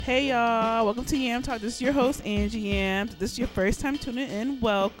Hey y'all, welcome to Yam Talk. This is your host Angie Yams. If this is your first time tuning in,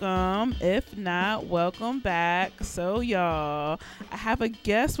 welcome. If not, welcome back. So y'all, I have a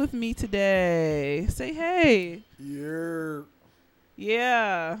guest with me today. Say hey. Yeah.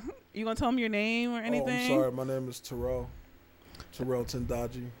 Yeah. You gonna tell me your name or Oh, anything? I'm sorry. My name is Terrell. Terrell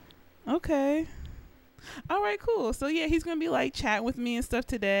Tendaji. Okay. All right, cool. So yeah, he's gonna be like chatting with me and stuff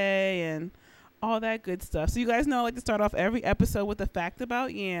today and all that good stuff. So you guys know I like to start off every episode with a fact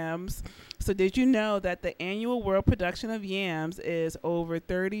about yams. So did you know that the annual world production of yams is over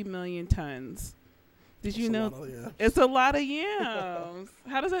 30 million tons? Did you know? It's a lot of yams.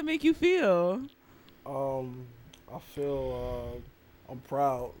 How does that make you feel? I feel I'm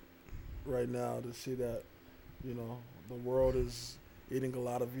proud right now to see that, the world is eating a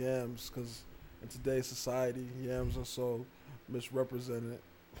lot of yams because in today's society, yams are so misrepresented.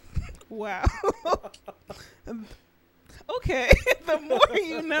 Wow. Okay. The more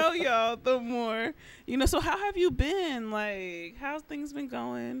you know, y'all, the more you know. So how have you been? Like, how's things been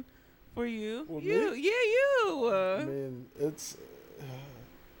going for you? Well, you. me? Yeah, you. I mean, it's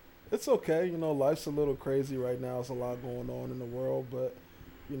okay. Life's a little crazy right now. There's a lot going on in the world, but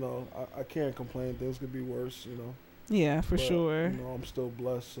I can't complain. Things could be worse. Yeah, for but, sure. I'm still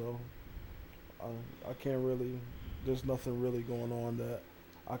blessed, so I can't really. There's nothing really going on that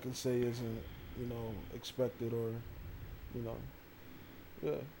I can say isn't expected or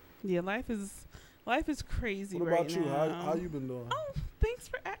yeah. Yeah, life is crazy What right about you? now. How you been doing? Oh, thanks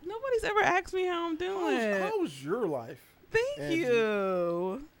for nobody's ever asked me how I'm doing. How's your life? Thank Angie?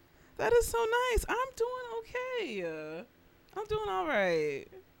 you. That is so nice. I'm doing okay. I'm doing all right.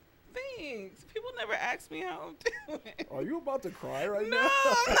 Thanks. People never ask me how I'm doing. Are you about to cry right No, now?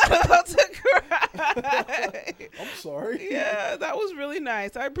 I'm not about to cry. I'm sorry. Yeah, that was really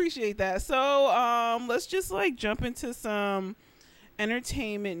nice. I appreciate that. So, let's just like jump into some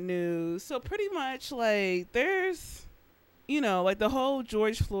entertainment news. So pretty much like there's like the whole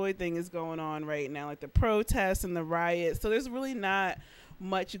George Floyd thing is going on right now, like the protests and the riots. So there's really not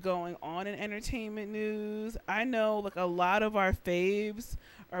much going on in entertainment news. I know like a lot of our faves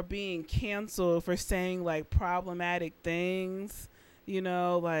are being canceled for saying like problematic things,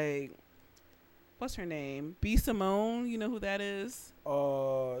 like what's her name? B. Simone, you know who that is?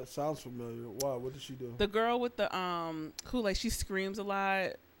 It sounds familiar. Why? What did she do? The girl with the who like she screams a lot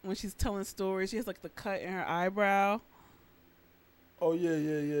when she's telling stories. She has like the cut in her eyebrow. Oh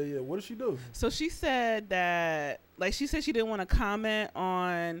yeah. What did she do? So she said that she didn't want to comment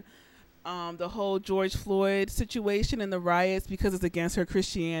on the whole George Floyd situation and the riots because it's against her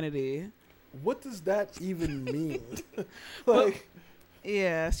Christianity. What does that even mean?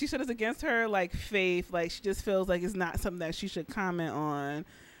 Yeah, she said it's against her like faith. Like she just feels like it's not something that she should comment on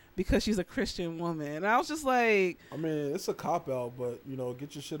because she's a Christian woman. And I was just like, I mean, it's a cop out, but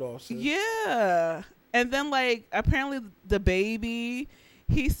get your shit off, sis. Yeah. And then like apparently the baby,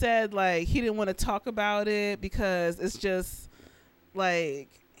 he said like he didn't want to talk about it because it's just like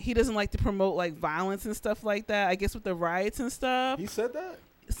he doesn't like to promote like violence and stuff like that. I guess with the riots and stuff. He said that?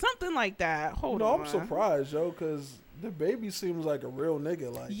 Something like that. Hold on. I'm surprised, yo, because the baby seems like a real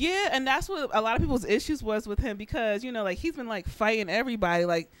nigga. Like, yeah, and that's what a lot of people's issues was with him because like he's been like fighting everybody.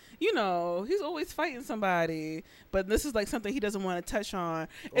 Like he's always fighting somebody. But this is like something he doesn't want to touch on.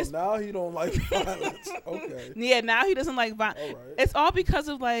 Now he don't like violence. Okay. Yeah, now he doesn't like violence. All right. It's all because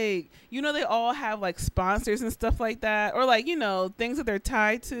of like they all have like sponsors and stuff like that, or like things that they're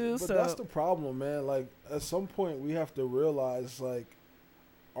tied to. But so that's the problem, man. Like at some point we have to realize like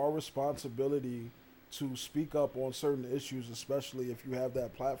our responsibility to speak up on certain issues, especially if you have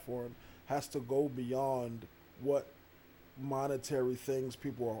that platform, has to go beyond what monetary things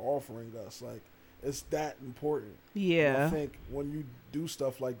people are offering us. Like, it's that important. Yeah. And I think when you do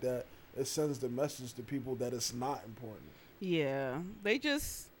stuff like that, it sends the message to people that it's not important. Yeah. They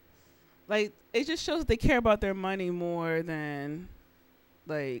just, like, it just shows they care about their money more than,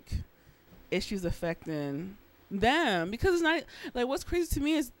 like, issues affecting them, because it's not like, what's crazy to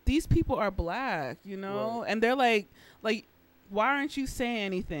me is these people are black, Right. and they're like why aren't you saying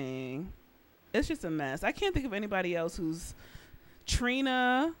anything? It's just a mess. I can't think of anybody else who's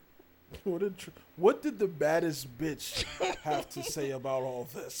Trina. What did the baddest bitch have to say about all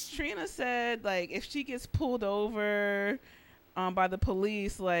this? Trina said like if she gets pulled over by the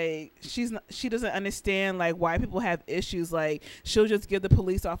police, like she doesn't understand like why people have issues. Like she'll just give the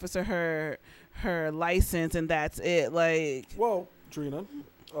police officer her license and that's it. Like, well, Trina,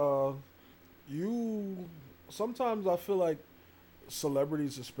 you sometimes I feel like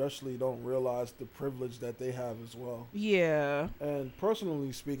celebrities especially don't realize the privilege that they have as well. Yeah. And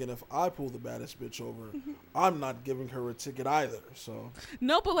personally speaking, if I pull the baddest bitch over, I'm not giving her a ticket either. So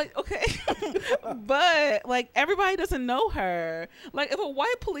No, but like, okay, but like everybody doesn't know her. Like if a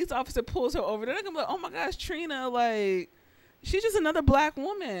white police officer pulls her over, they're not gonna be like, oh my gosh, Trina, like she's just another black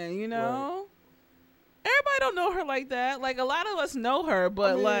woman, you know. Right. Everybody don't know her like that. Like a lot of us know her,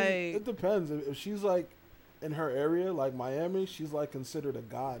 but like it depends. If she's like in her area, like Miami, she's like considered a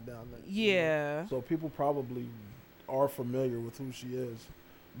god down there. Yeah. You know? So people probably are familiar with who she is.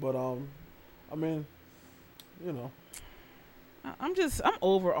 But I mean, you know. I'm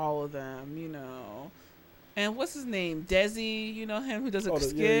over all of them, you know. And what's his name? Desi, you know him who does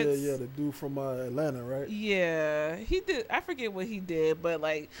skits? Yeah, the dude from Atlanta, right? Yeah, he did. I forget what he did, but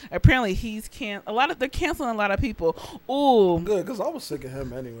like apparently they're canceling a lot of people. Ooh, good, because I was sick of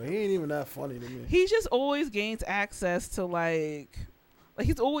him anyway. He ain't even that funny to me. He just always gains access to like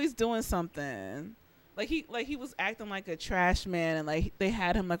he's always doing something. Like he was acting like a trash man, and like they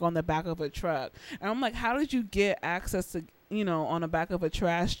had him like on the back of a truck, and I'm like, how did you get access to on the back of a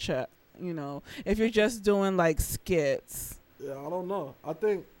trash truck? If you're just doing like skits. Yeah, I don't know. I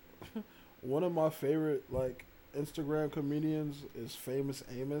think one of my favorite like Instagram comedians is Famous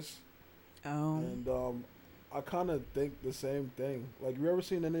Amos. Oh. And I kind of think the same thing. Like, you ever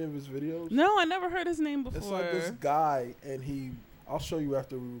seen any of his videos? No, I never heard his name before. It's like this guy, and I'll show you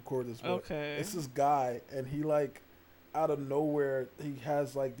after we record this. Okay. It's this guy, and he like out of nowhere, he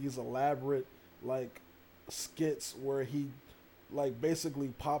has like these elaborate like skits where he like basically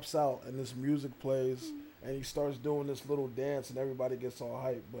pops out and this music plays and he starts doing this little dance and everybody gets all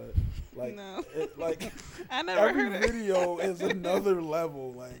hyped, but like I never every heard video is another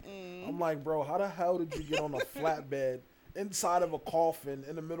level. Like I'm like, bro, how the hell did you get on a flatbed inside of a coffin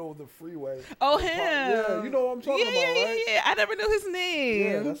in the middle of the freeway? Oh, him. Yeah, you know what I'm talking about, right? Yeah, I never knew his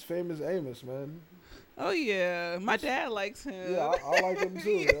name. Yeah, that's Famous Amos, man. Oh yeah, my dad likes him. Yeah, I like him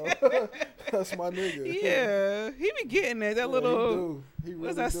too. Yo. That's my nigga. Yeah, he be getting it. That little, he really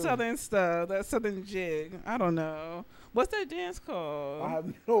what's that do. southern stuff? That southern jig. I don't know. What's that dance called? I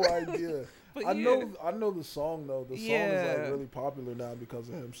have no idea. I know the song though. The song is like really popular now because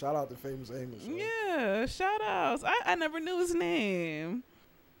of him. Shout out to Famous Amos. So. Yeah, shout outs. I never knew his name.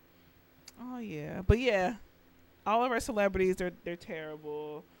 Oh yeah, but yeah, all of our celebrities they're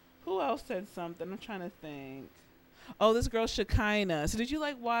terrible. Who else said something? I'm trying to think. Oh, this girl Shekinah. So did you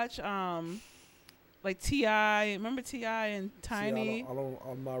like watch like T.I.? Remember T.I. and Tiny? See,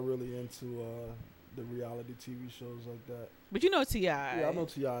 I'm not really into the reality TV shows like that. But you know T.I. Yeah, I know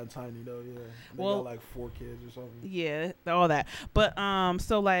T.I. and Tiny though. Yeah, they got like 4 kids or something. Yeah, all that. But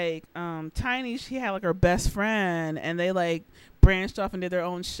so like Tiny, she had like her best friend, and they like branched off and did their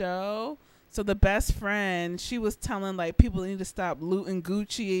own show. So the best friend, she was telling like people need to stop looting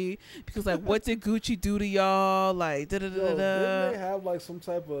Gucci because like what did Gucci do to y'all? Like Didn't they have like some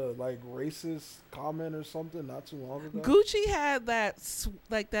type of like racist comment or something not too long ago? Gucci had that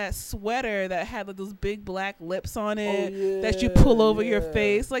sweater that had like those big black lips on it that you pull over your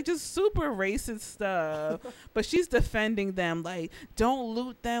face, like just super racist stuff. But she's defending them like, don't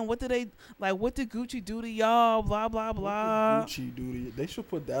loot them. What did Gucci do to y'all? Blah blah blah. What did Gucci do to you? They should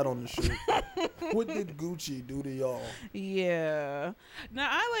put that on the shirt. What did Gucci do to y'all? Yeah. Now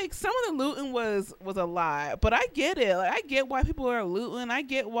I like some of the looting was a lot, but I get it. Like I get why people are looting. I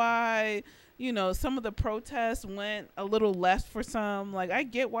get why some of the protests went a little left for some. Like I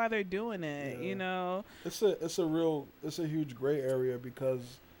get why they're doing it. Yeah. It's a huge gray area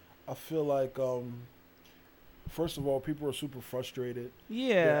because I feel like first of all, people are super frustrated.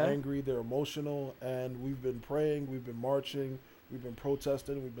 Yeah. They're angry. They're emotional, and we've been praying. We've been marching. We've been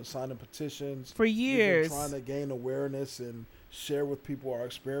protesting. We've been signing petitions. For years. We've been trying to gain awareness and share with people our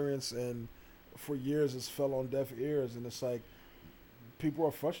experience. And for years, it's fell on deaf ears. And it's like people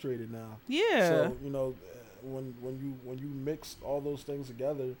are frustrated now. Yeah. So, when you mix all those things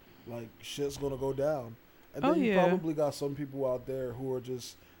together, like shit's going to go down. And then you probably got some people out there who are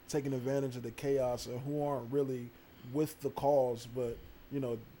just taking advantage of the chaos and who aren't really with the cause, but,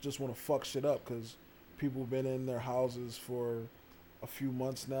 just want to fuck shit up because people have been in their houses for a few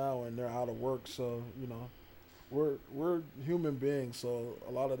months now and they're out of work. So, we're human beings. So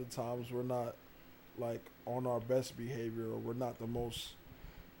a lot of the times we're not like on our best behavior, or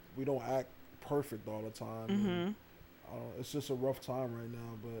we don't act perfect all the time. Mm-hmm. And, it's just a rough time right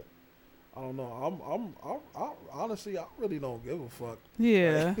now, but I don't know. I honestly, I really don't give a fuck.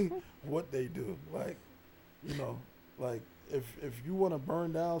 Yeah. Like, what they do. Like, like if you want to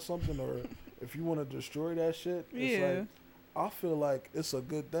burn down something or if you want to destroy that shit, it's like, I feel like it's a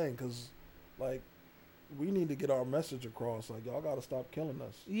good thing because, like, we need to get our message across. Like, y'all got to stop killing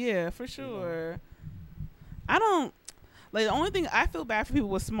us. Yeah, for You know? sure. I don't like the only thing I feel bad for people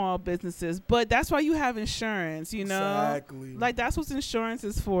with small businesses, but that's why you have insurance, you know? Exactly. Like that's what insurance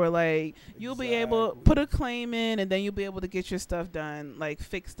is for. Like you'll be able to put a claim in and then you'll be able to get your stuff done, like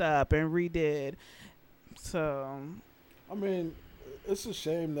fixed up and redid. So I mean, it's a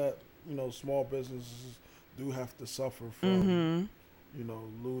shame that, you know, small businesses do have to suffer from you know,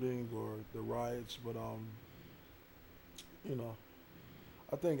 looting or the riots, but you know,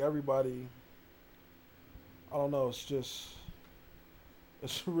 I think everybody, I don't know, it's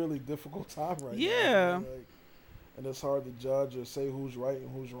a really difficult time right now. yeah. Like, and it's hard to judge or say who's right and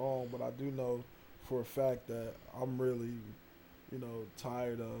who's wrong, but I do know for a fact that I'm really, you know,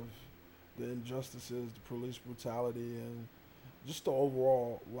 tired of the injustices, the police brutality, and just the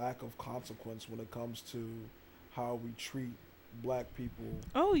overall lack of consequence when it comes to how we treat black people.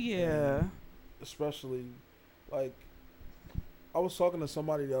 Oh yeah. And especially, like, I was talking to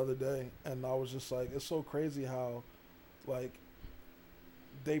somebody the other day, and I was just like, it's so crazy how, like,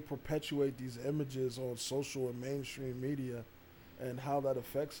 they perpetuate these images on social and mainstream media, and how that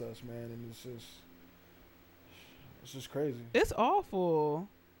affects us, man. And it's just crazy. It's awful.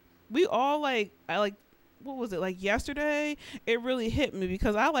 We all what was it, like yesterday? It really hit me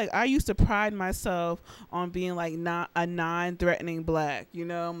because I used to pride myself on being like not a non-threatening black, you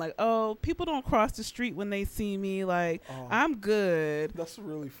know? I'm like, oh, people don't cross the street when they see me, like I'm good. That's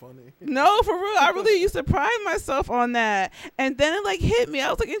really funny. No, for real. I really used to pride myself on that. And then it like hit me. I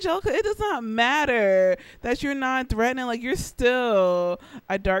was like, Angelica, it does not matter that you're non-threatening. Like you're still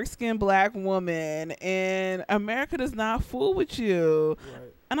a dark-skinned black woman and America does not fool with you. Right.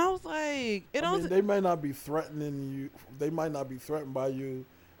 And I was like, I mean, they might not be threatening you. They might not be threatened by you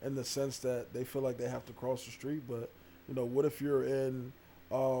in the sense that they feel like they have to cross the street. But, you know, what if you're in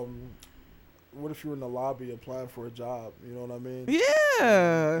the lobby applying for a job? You know what I mean?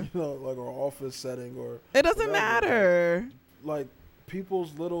 Yeah. You know, like or office setting or. It doesn't whatever. matter. Like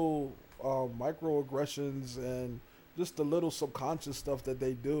people's little microaggressions and just the little subconscious stuff that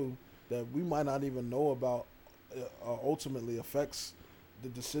they do that we might not even know about ultimately affects the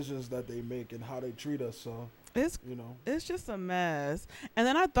decisions that they make and how they treat us. So it's just a mess. And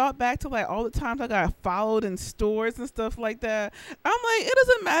then I thought back to like all the times I got followed in stores and stuff like that. I'm like, it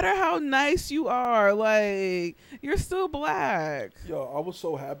doesn't matter how nice you are, like you're still black. Yo, I was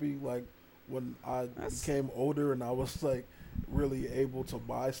so happy like when I became older and I was like really able to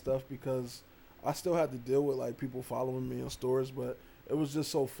buy stuff because I still had to deal with like people following me in stores, but it was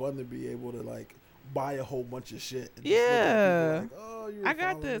just so fun to be able to like buy a whole bunch of shit. And yeah. like, oh, I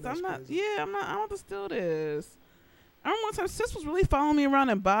got this. I don't want to steal this. I remember one time sis was really following me around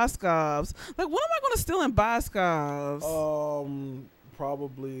in Boscov's. Like, what am I going to steal in Boscov's?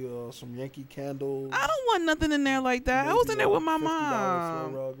 Probably some Yankee candles. I don't want nothing in there like that. I was in there with my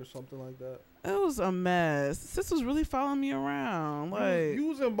mom. Floor rug or something like that. It was a mess. Sis was really following me around. Like you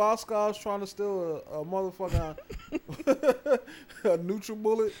was in Boscov's trying to steal a motherfucking a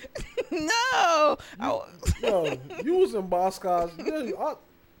NutriBullet. No. Yo, you was in Boscov's.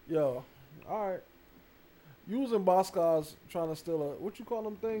 Yo, all right. You was in Boscov's trying to steal what you call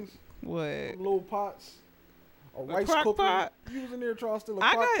them things? What? Little pots. A rice crock cooker. Pot? You was in there trying to steal a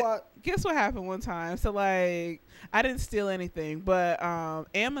crock pot. Guess what happened one time? So like, I didn't steal anything, but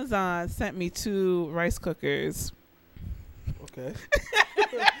Amazon sent me 2 rice cookers. Okay.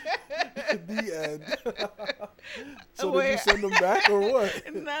 The end. So did you send them back or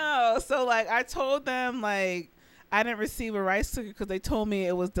what? No. So like, I told them like I didn't receive a rice cooker because they told me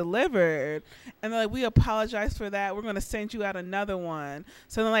it was delivered, and they're like, we apologize for that. We're gonna send you out another one.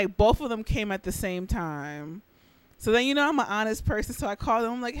 So then like both of them came at the same time. So then, you know, I'm an honest person, so I called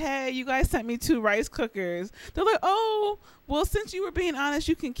them. I'm like, hey, you guys sent me 2 rice cookers. They're like, oh, well, since you were being honest,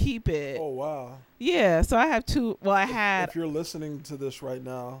 you can keep it. Oh, wow. Yeah, so I have 2. Well, I had. If you're listening to this right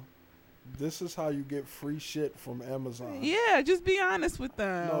now, this is how you get free shit from Amazon. Yeah, just be honest with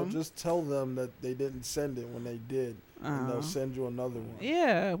them. No, just tell them that they didn't send it when they did, and they'll send you another one.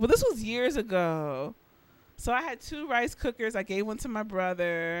 Yeah, well, this was years ago. So I had 2 rice cookers. I gave one to my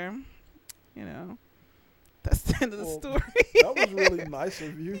brother, you know. That's the end of the story. That was really nice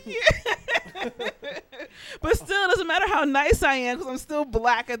of you. Yeah. But still, it doesn't matter how nice I am because I'm still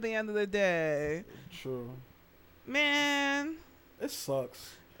black at the end of the day. True. Man. It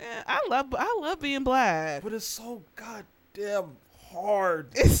sucks. Yeah, I love being black. But it's so goddamn hard.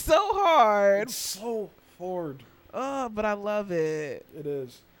 It's so hard. It's so hard. Oh, but I love it. It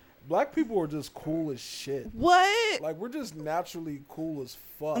is. Black people are just cool as shit. What? Like, we're just naturally cool as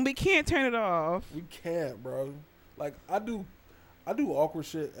fuck. And we can't turn it off. We can't, bro. Like, I do I do awkward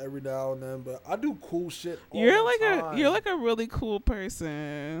shit every now and then, but I do cool shit all You're the like time. you're like a really cool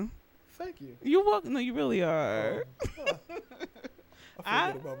person. Thank you. You walk. No, you really are. Huh.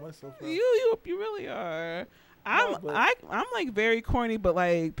 I feel good about myself now. You really are. I'm like very corny, but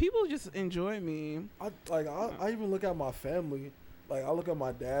like people just enjoy me. I even look at my family. Like I look at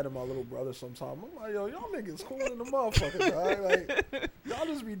my dad and my little brother sometimes. I'm like, yo, y'all niggas cool in the motherfucker, dog. Like y'all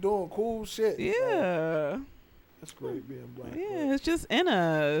just be doing cool shit. Yeah. Like, it's great being black. Yeah, it's just in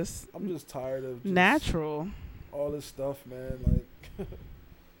us. I'm just tired of just natural. all this stuff, man. Like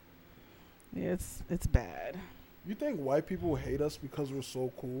Yeah, it's bad. You think white people hate us because we're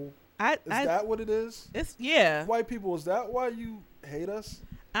so cool? Is that what it is? It's yeah. White people, is that why you hate us?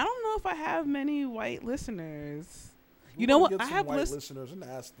 I don't know if I have many white listeners. We you know wanna what? get I some have white listeners and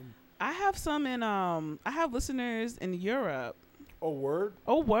ask them. I have some in I have listeners in Europe. Oh, word?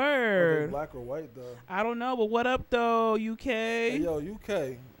 Oh, Are word. they black or white though? I don't know, but what up though, UK? Hey, yo,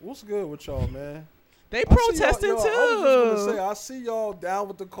 UK, what's good with y'all, man? They protesting too. I was just gonna say, I see y'all down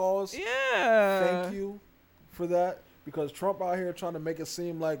with the cause. Yeah. Thank you for that, because Trump out here trying to make it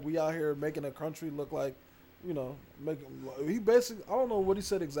seem like we out here making a country look like, you know, he basically, I don't know what he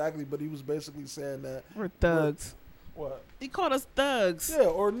said exactly, but he was basically saying that We're thugs. What? He called us thugs. Yeah,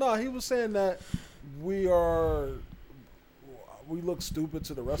 or no, he was saying that we look stupid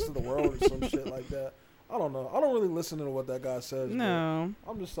to the rest of the world or some shit like that. I don't know. I don't really listen to what that guy says. No.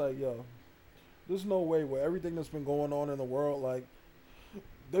 I'm just like, yo, there's no way with everything that's been going on in the world. Like,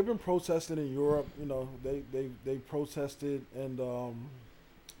 they've been protesting in Europe. You know, they protested and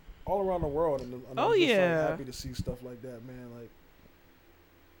all around the world. And I'm just like, happy to see stuff like that, man. Like,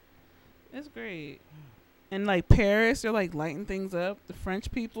 it's great. And like Paris, they're like lighting things up. The French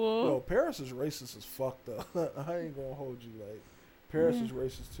people. yo, Paris is racist as fuck though. I ain't gonna hold you. Like, Paris is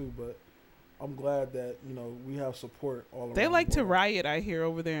racist too, but I'm glad that, you know, we have support all around. They like the to world. riot, I hear,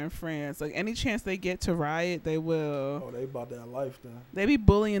 over there in France. Like any chance they get to riot, they will. Oh, they about that life then. They be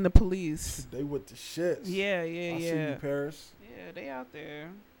bullying the police. They with the shits. Yeah. I see you, Paris. Yeah, they out there.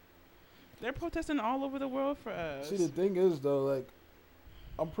 They're protesting all over the world for us. See, the thing is though, like,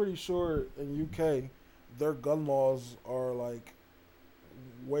 I'm pretty sure in UK, their gun laws are like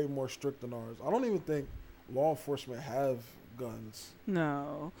way more strict than ours. I don't even think law enforcement have guns.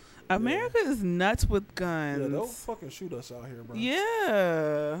 No. America is nuts with guns. Yeah, they'll fucking shoot us out here, bro.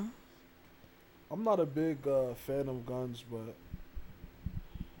 Yeah. I'm not a big fan of guns, but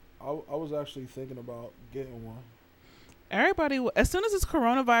I was actually thinking about getting one. Everybody, as soon as this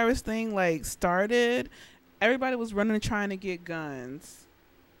coronavirus thing like started, everybody was running trying to get guns.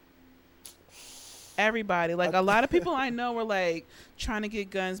 Everybody, like a lot of people I know were like trying to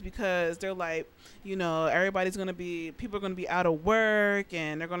get guns because they're like, you know, people are gonna be out of work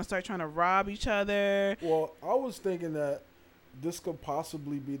and they're gonna start trying to rob each other. Well, I was thinking that this could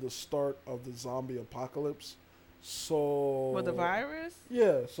possibly be the start of the zombie apocalypse. So With the virus?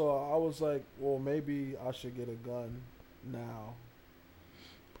 Yeah, so I was like, well, maybe I should get a gun now.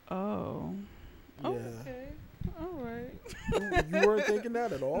 Oh. Yeah. Okay. All right. You weren't thinking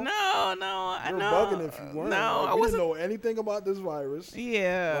that at all? No, I You're know. bugging if you weren't. No, like, I we wasn't. didn't know anything about this virus.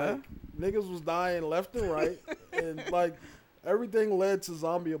 Yeah. Like, niggas was dying left and right, and like everything led to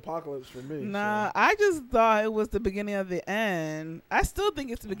zombie apocalypse for me. Nah, so. I just thought it was the beginning of the end. I still think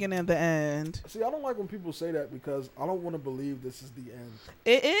it's the beginning of the end. See, I don't like when people say that because I don't want to believe this is the end.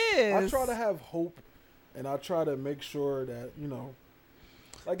 It is. I try to have hope, and I try to make sure that, you know,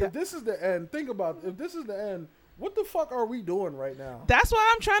 like if this is the end, think about if this is the end, what the fuck are we doing right now? That's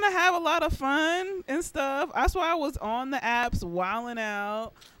why I'm trying to have a lot of fun and stuff. That's why I was on the apps wilding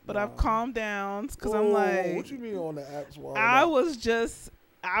out, but I've calmed down because I'm like, what you mean on the apps wilding I out? was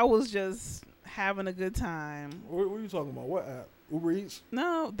just having a good time. What are you talking about? What app? Uber Eats?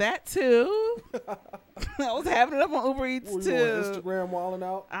 No, that too. I was having it up on Uber Eats Were too. you on Instagram wilding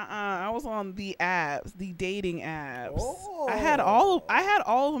out? I was on the apps, the dating apps. Oh. I had all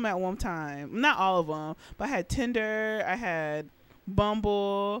of them at one time. Not all of them, but I had Tinder, I had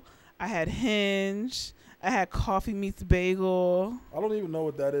Bumble, I had Hinge, I had Coffee Meets Bagel. I don't even know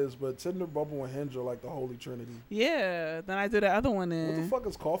what that is, but Tinder, Bumble, and Hinge are like the holy trinity. Yeah, then I did the other one in. What the fuck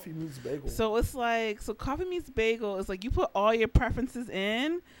is Coffee Meets Bagel? So it's like, Coffee Meets Bagel is like you put all your preferences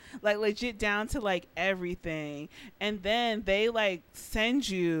in, like legit down to like everything. And then they like send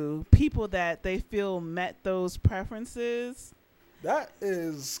you people that they feel met those preferences. That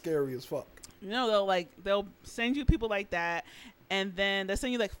is scary as fuck. You know, they'll send you people like that. And then they'll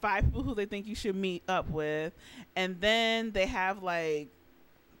send you like 5 people who they think you should meet up with. And then they have like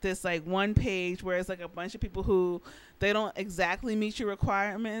this like one page where it's like a bunch of people who they don't exactly meet your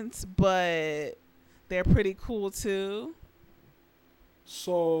requirements, but they're pretty cool too.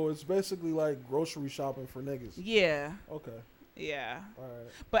 So it's basically like grocery shopping for niggas. Yeah. Okay. Yeah. All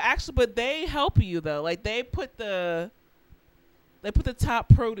right. But they help you though. Like they put the top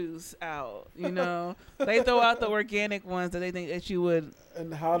produce out, you know. They throw out the organic ones that they think that you would.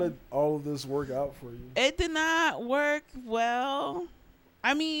 And how did all of this work out for you? It did not work well.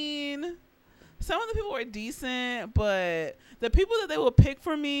 I mean, some of the people were decent, but the people that they would pick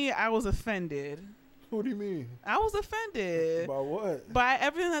for me, I was offended. What do you mean? I was offended. By what? By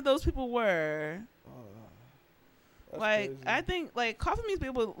everything that those people were. Like, crazy. I think, like, Coffee Meets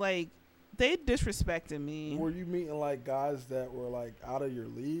people, like, they disrespected me. Were you meeting, like, guys that were, like, out of your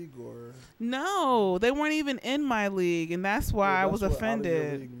league, or? No, they weren't even in my league, and that's why I was offended. Out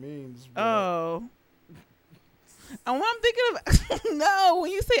of your league means, oh. And when I'm thinking of, no,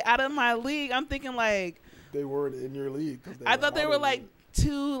 when you say out of my league, I'm thinking, like. They weren't in your league. I thought they were, like,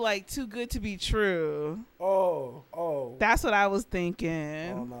 too good to be true. Oh. That's what I was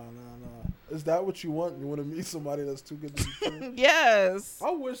thinking. Oh, no. Is that what you want? You want to meet somebody that's too good to be true? Yes.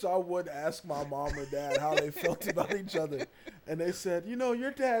 I wish I would ask my mom or dad how they felt about each other. And they said, you know,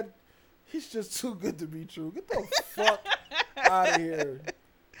 your dad, he's just too good to be true. Get the fuck out of here.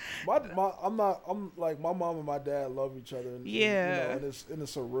 My mom and my dad love each other. And, yeah. And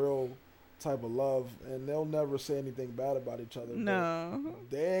it's a real type of love, and they'll never say anything bad about each other. No.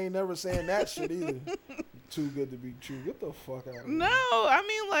 They ain't never saying that shit either. Too good to be true. Get the fuck out of here. No, I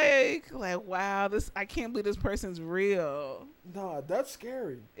mean like wow, I can't believe this person's real. Nah, that's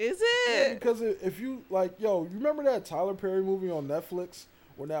scary. Is it? Yeah, because if you you remember that Tyler Perry movie on Netflix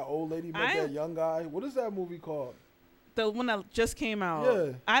when that old lady met that young guy? What is that movie called? The one that just came out.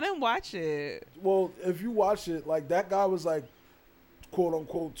 Yeah. I didn't watch it. Well, if you watch it, like that guy was like, quote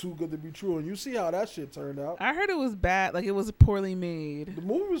unquote, too good to be true, and you see how that shit turned out. I heard it was bad, like it was poorly made. The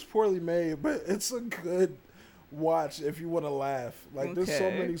movie was poorly made, but it's a good watch if you want to laugh. Like there's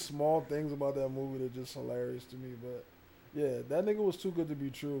so many small things about that movie that are just hilarious to me. But yeah, that nigga was too good to be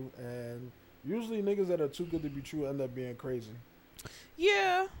true, and usually niggas that are too good to be true end up being crazy.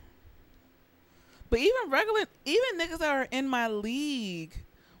 Yeah. But even niggas that are in my league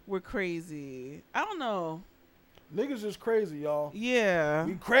were crazy. I don't know. Niggas just crazy, y'all. Yeah.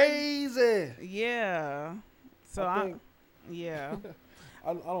 We crazy. Yeah. So I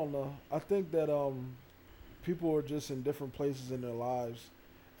don't know. I think that people are just in different places in their lives,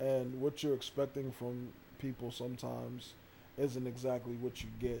 and what you're expecting from people sometimes isn't exactly what you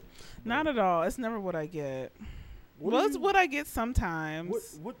get. Not at all. It's never what I get. It's what I get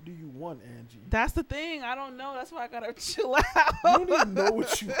sometimes. What do you want, Angie? That's the thing. I don't know. That's why I gotta chill out. You don't even know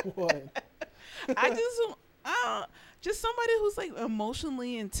what you want. Just somebody who's like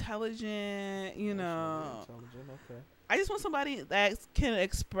emotionally intelligent, you know. Okay. I just want somebody that can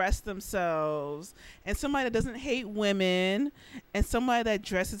express themselves, and somebody that doesn't hate women, and somebody that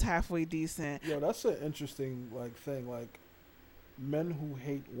dresses halfway decent. Yo, that's an interesting thing. Like men who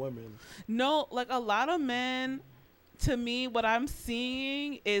hate women. No, like a lot of men. To me, what I'm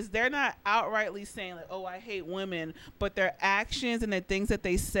seeing is they're not outrightly saying like, "Oh, I hate women," but their actions and the things that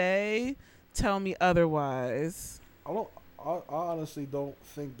they say tell me otherwise. I honestly don't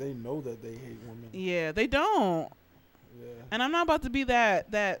think they know that they hate women. Yeah, they don't. Yeah. And I'm not about to be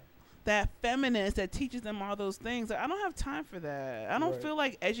that feminist that teaches them all those things. Like, I don't have time for that. I don't feel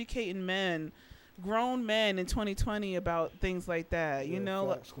like educating grown men in 2020 about things like that. Yeah, you know,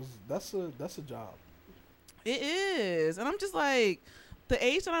 facts, 'cause that's a job. It is, and I'm just like, the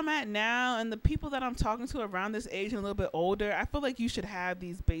age that I'm at now, and the people that I'm talking to around this age and a little bit older, I feel like you should have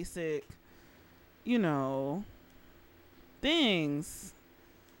these basic, things.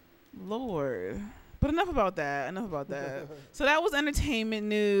 Lord. But enough about that. So that was entertainment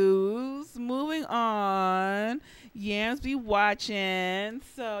news. Moving on. Yams be watching.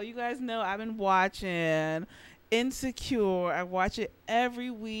 So you guys know I've been watching Insecure. I watch it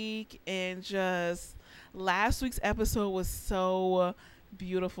every week. And just last week's episode was so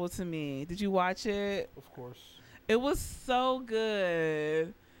beautiful to me. Did you watch it? Of course. It was so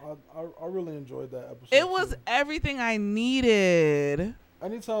good. I really enjoyed that episode. It was everything I needed.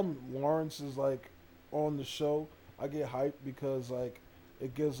 Anytime Lawrence is on the show, I get hyped because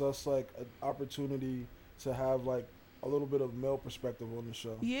it gives us an opportunity to have a little bit of male perspective on the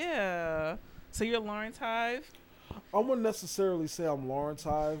show. Yeah. So you're Lawrence Hive? I wouldn't necessarily say I'm Lawrence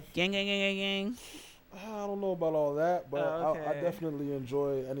Hive. Gang. I don't know about all that, but okay. I definitely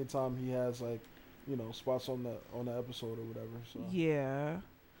enjoy anytime he has spots on the episode or whatever. So yeah.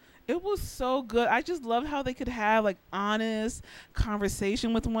 It was so good. I just love how they could have honest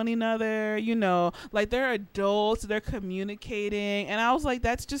conversation with one another, they're adults, they're communicating, and I was like,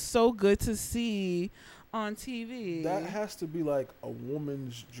 that's just so good to see. on TV. That has to be like a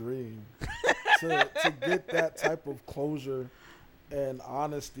woman's dream to get that type of closure and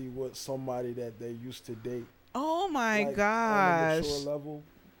honesty with somebody that they used to date. Oh my like, gosh. On a mature level,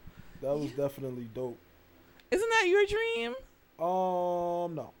 that was definitely dope. Isn't that your dream?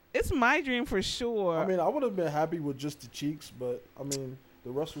 No. It's my dream for sure. I mean, I would have been happy with just the cheeks, but I mean,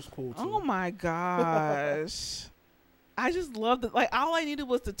 the rest was cool too. Oh my gosh. I just loved it. Like, all I needed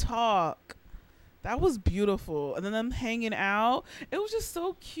was to talk. That was beautiful. And then them hanging out. It was just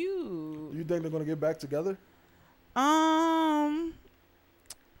so cute. You think they're going to get back together?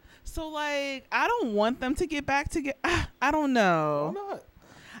 So, like, I don't want them to get back together. I don't know. Why not?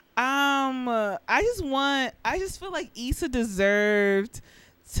 I just feel like Issa deserved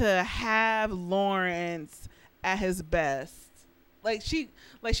to have Lawrence at his best. Like she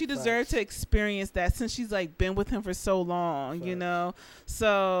deserved to experience that since she's like been with him for so long, Facts. you know.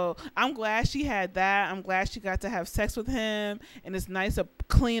 So I'm glad she had that. I'm glad she got to have sex with him in this nice,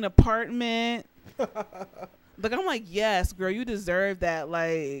 clean apartment. Like, I'm like, yes, girl, you deserve that.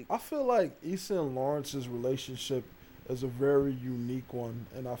 Like, I feel like Issa and Lawrence's relationship is a very unique one,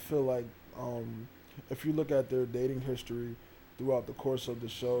 and I feel like if you look at their dating history throughout the course of the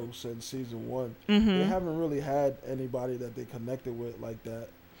show since season 1, they haven't really had anybody that they connected with like that,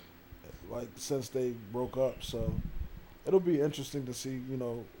 like since they broke up. So it'll be interesting to see, you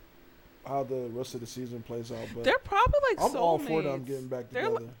know, how the rest of the season plays out. But they're probably like soulmates. I'm all for them getting back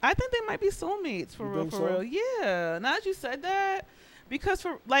together. I think they might be soulmates for real. Yeah. Now that you said that, because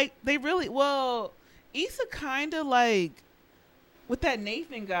for like they really Issa kind of like with that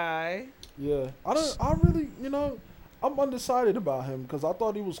Nathan guy. Yeah, I really, you know, I'm undecided about him because I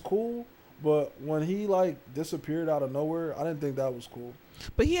thought he was cool, but when he like disappeared out of nowhere, I didn't think that was cool.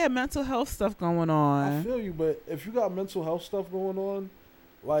 But he had mental health stuff going on. I feel you, but if you got mental health stuff going on,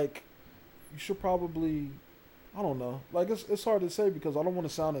 like, you should probably, I don't know. Like, it's hard to say because I don't want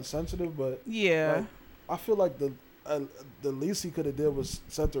to sound insensitive, but yeah, like, I feel like the least he could have did was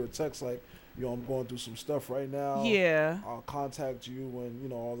sent her a text like, yo, I'm going through some stuff right now. Yeah, I'll contact you when, you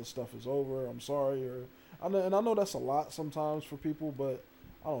know, all this stuff is over. I'm sorry. I know that's a lot sometimes for people, but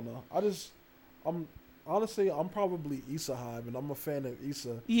I don't know. I'm probably Issa Hive, and I'm a fan of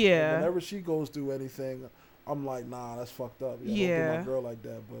Issa. Yeah. And whenever she goes through anything, I'm like, nah, that's fucked up. Yeah. Don't do my girl like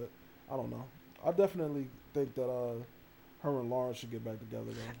that. But I don't know. I definitely think that her and Lawrence should get back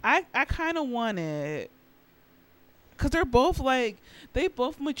together, though. I kind of want it. Because they're both, like, they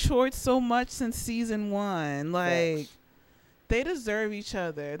both matured so much since season 1. Like, Facts. They deserve each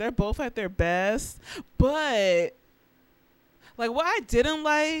other. They're both at their best. But, like, what I didn't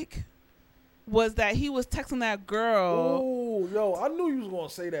like was that he was texting that girl. Oh, yo, I knew you was going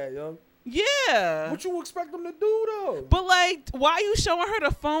to say that, yo. Yeah. What you expect them to do, though? But, like, why are you showing her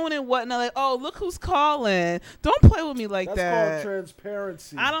the phone and whatnot? Like, oh, look who's calling. Don't play with me like that. That's called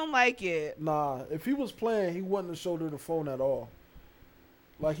transparency. I don't like it. Nah, if he was playing, he wouldn't have showed her the phone at all.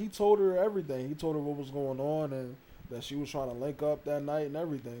 Like, he told her everything. He told her what was going on and that she was trying to link up that night and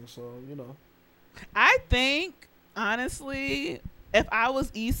everything. So, you know. I think, honestly, if I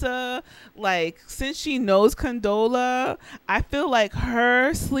was Issa, like, since she knows Condola, I feel like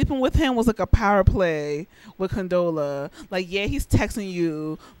her sleeping with him was like a power play with Condola. Like, yeah, he's texting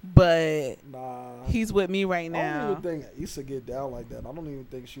you, but he's with me right now. I don't even think Issa get down like that. I don't even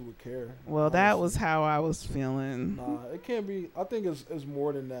think she would care. Well, honestly. That was how I was feeling. Nah, it can't be. I think it's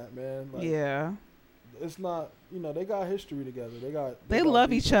more than that, man. Like, yeah. It's not, you know, they got history together. They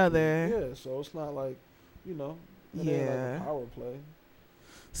love each other. Yeah, so it's not like, you know, it ain't like a power play.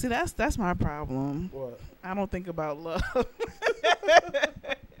 See, that's my problem. What? I don't think about love.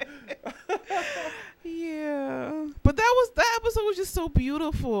 Yeah. But that episode was just so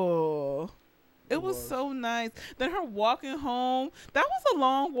beautiful. It was so nice. Then her walking home, that was a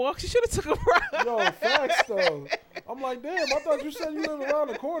long walk. She should have took a ride. Yo, facts though. I'm like, damn, I thought you said you live around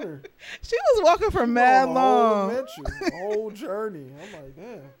the corner. She was walking for mad long. A whole journey. I'm like,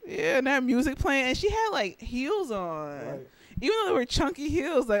 damn. Yeah, and that music playing. And she had like heels on. Right. Even though they were chunky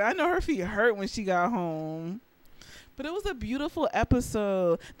heels. Like, I know her feet hurt when she got home. But it was a beautiful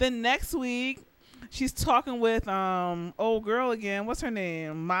episode. Then next week, she's talking with old girl again. What's her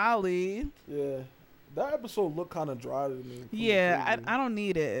name? Molly. Yeah. That episode looked kind of dry to me. Yeah, I don't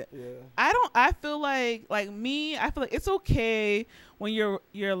need it. Yeah. I feel like I feel like it's okay when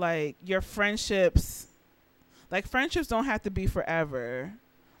you're like your friendships, like friendships don't have to be forever.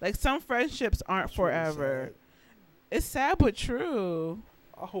 Like some friendships aren't That's forever. really sad. It's sad but true.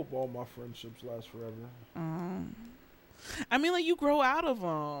 I hope all my friendships last forever. I mean, like, you grow out of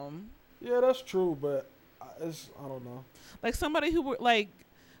them. Yeah, that's true, but I don't know. Like somebody who were like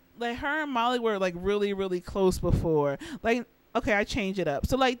like her and Molly were like really, really close before. Like, okay, I change it up.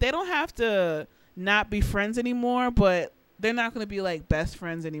 So like they don't have to not be friends anymore, but they're not going to be like best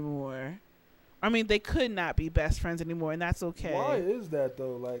friends anymore. I mean, they could not be best friends anymore, and that's okay. Why is that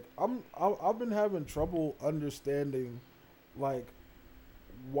though? Like, I've been having trouble understanding, like,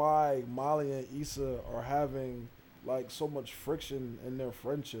 why Molly and Issa are having like so much friction in their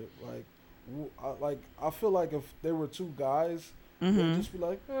friendship. Like, I feel like if they were two guys, they'd just be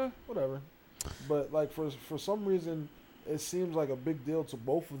like, whatever. But like for some reason, it seems like a big deal to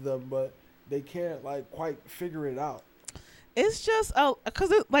both of them, but they can't like quite figure it out. It's just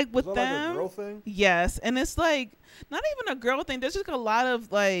because like with Is that them, like a girl thing? yes, and it's like not even a girl thing. There's just a lot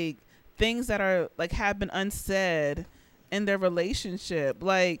of like things that are like have been unsaid in their relationship.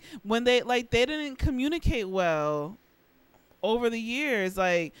 Like when they didn't communicate well over the years.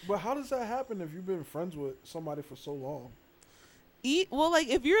 Like, but how does that happen if you've been friends with somebody for so long? Like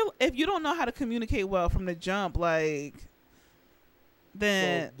if you don't know how to communicate well from the jump, like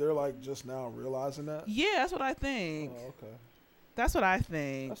then So they're like just now realizing that. yeah, that's what I think. Oh, okay. That's what I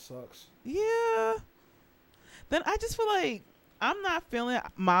think. That sucks. Yeah. Then I just feel like I'm not feeling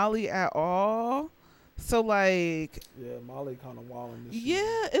Molly at all. So like, yeah, Molly kind of wilding this yeah,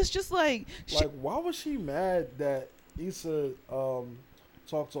 season. it's just like Why was she mad that Issa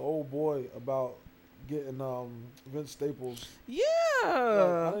talked to old boy about getting Vince Staples? yeah. Like,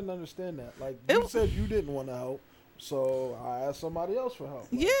 I didn't understand that. Like, you said you didn't want to help, so I asked somebody else for help.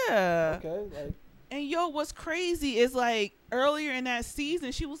 Like, yeah. okay. Like, and yo, what's crazy is like earlier in that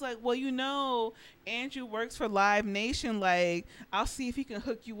season, she was like, well, Andrew works for Live Nation. Like, I'll see if he can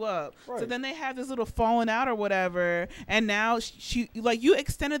hook you up. Right. So then they have this little falling out or whatever. And now she like, you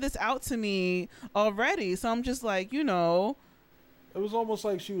extended this out to me already. So I'm just like, it was almost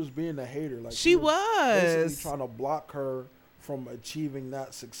like she was being a hater. Like she was basically trying to block her from achieving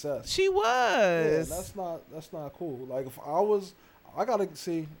that success. She was. Yeah, that's not cool. Like if I gotta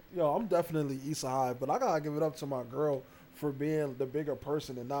see, I'm definitely Issa High, but I gotta give it up to my girl for being the bigger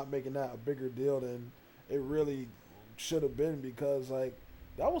person and not making that a bigger deal than it really should have been, because like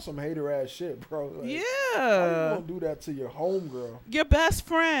that was some hater ass shit, bro. Like, yeah. How you gonna do that to your homegirl? Your best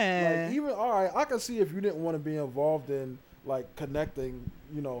friend. Like, even all right, I can see if you didn't want to be involved in like connecting,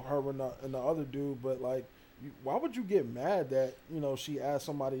 her and the other dude, but like, why would you get mad that she asked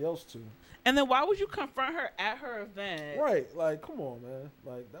somebody else to? And then why would you confront her at her event? Right, like, come on, man.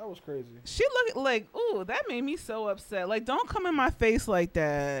 Like, that was crazy. She looked like, ooh, that made me so upset. Like, don't come in my face like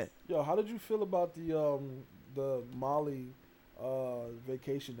that. Yo, how did you feel about the Molly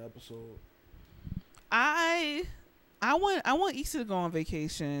vacation episode? I want Issa to go on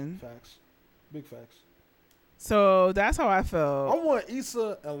vacation. Facts. Big facts. So that's how I I felt. want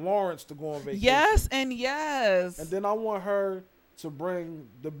Issa and Lawrence to go on vacation. Yes and yes. And then I want her to bring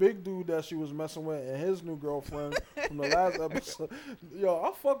the big dude that she was messing with and his new girlfriend from the last episode. Yo,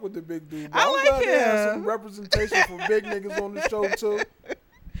 I fuck with the big dude. I like glad him. They had some representation for big niggas on the show too.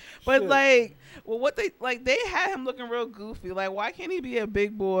 But Shit. like, well, what they had him looking real goofy. Like, why can't he be a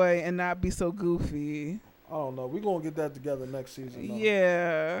big boy and not be so goofy? I don't know. We gonna get that together next season. Though.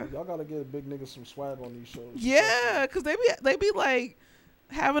 Yeah. Y'all gotta get a big nigga some swag on these shows. Yeah, because they be like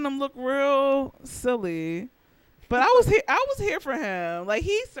having him look real silly. But I was here for him. Like,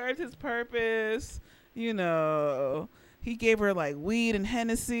 he served his purpose. He gave her like weed and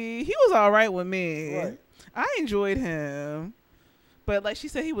Hennessy. He was all right with me. Right. I enjoyed him. But like she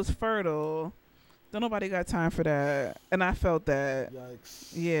said, he was fertile. Don't nobody got time for that. And I felt that.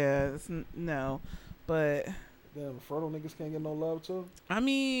 Yikes. Yeah. No. But damn, fertile niggas can't get no love too? I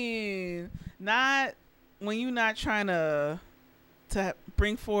mean, not when you're not trying to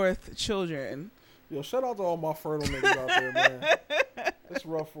bring forth children. Yo, shout out to all my fertile niggas out there, man. It's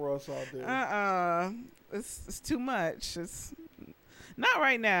rough for us out there. It's too much. It's not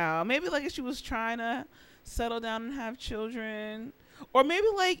right now. Maybe like if she was trying to settle down and have children. Or maybe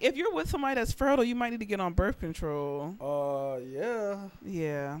like if you're with somebody that's fertile, you might need to get on birth control. Yeah.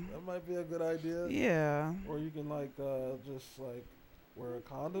 Yeah. That might be a good idea. Yeah. Or you can like just like wear a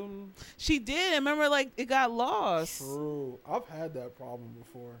condom. She did. Remember, like it got lost. True. I've had that problem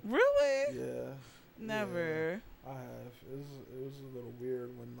before. Really? Yeah. Never. Yeah, I have. It was a little weird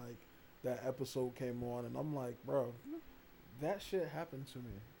when like that episode came on, and I'm like, bro, that shit happened to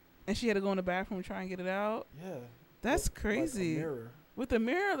me. And she had to go in the bathroom and try and get it out. Yeah. That's crazy. Like a mirror. With the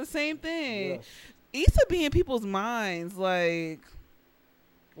mirror, the same thing. Yes. Issa be in people's minds, like.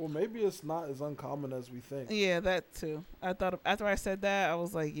 Well, maybe it's not as uncommon as we think. Yeah, that too. I thought after I said that, I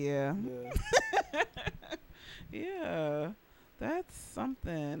was like, yeah. Yeah. Yeah. That's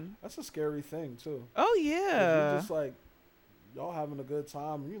something. That's a scary thing too. Oh Like, yeah. you're just like y'all having a good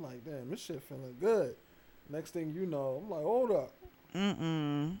time. And you like, damn, this shit feeling good. Next thing you know, I'm like, hold up.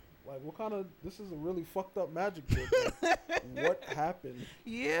 Like, what kind of, this is a really fucked up magic trick. Like, what happened?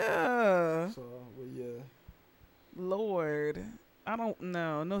 Yeah. So, but yeah. Lord. I don't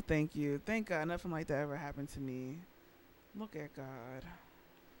know. No, thank you. Thank God nothing like that ever happened to me. Look at God.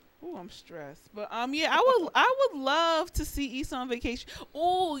 Ooh, I'm stressed. But yeah, I would love to see Issa on vacation.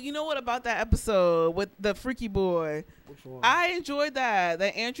 Oh, you know what about that episode with the freaky boy? Which one? I enjoyed that.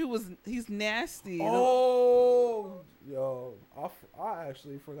 That Andrew he's nasty. Oh, yo, I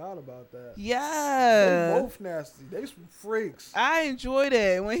actually forgot about that. Yeah. They both nasty. They some freaks. I enjoyed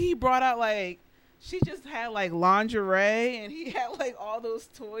it when he brought out like she just had like lingerie and he had like all those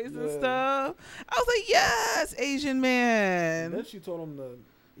toys and stuff. I was like, yes, Asian man. And then she told him to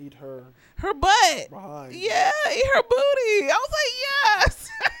eat her butt behind. Yeah, eat her booty. I was like, yes.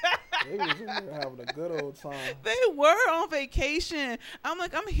 They was in there having a good old time. They were on vacation. I'm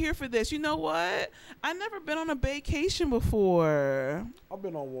like, I'm here for this. You know what? I never been on a vacation before. I've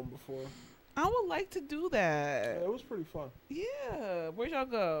been on one before. I would like to do that. Yeah, it was pretty fun. Yeah. Where'd y'all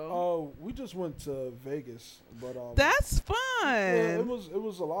go? Oh, we just went to Vegas, but that's fun. Yeah, it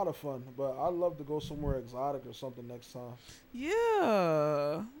was a lot of fun, but I'd love to go somewhere exotic or something next time.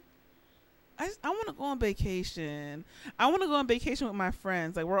 Yeah. I want to go on vacation. I want to go on vacation with my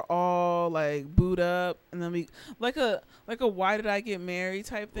friends. Like we're all like booed up, and then we like a why did I get married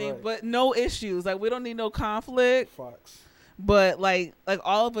type thing, Right. but no issues. Like we don't need no conflict. Facts. But like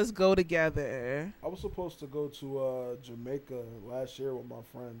all of us go together. I was supposed to go to Jamaica last year with my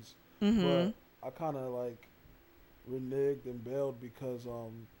friends, Mm-hmm. but I kind of like reneged and bailed because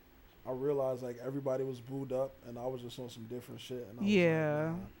I realized like everybody was booed up and I was just on some different shit. And I was Yeah.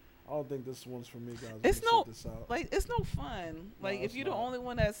 like, nah, I don't think this one's for me, guys. It's Let me no sit this out. like it's no fun. No, Like if it's you're the not. only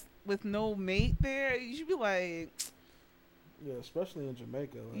one that's with no mate there, you should be like, Yeah, especially in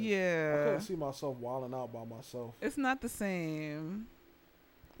Jamaica. Like, I yeah. couldn't see myself wilding out by myself. It's not the same.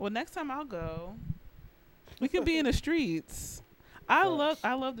 Well, next time I'll go. We can be in the streets. I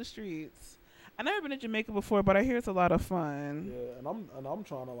love the streets. I never been to Jamaica before, but I hear it's a lot of fun. Yeah, and I'm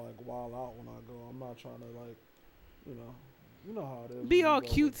trying to like wild out when I go. I'm not trying to like, you know how it is. Be when all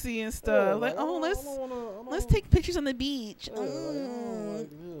you go. cutesy and Yeah, stuff. Like, I oh, don't- let's I don't wanna- I let's don't- take pictures on the beach. Yeah, like, I don't like,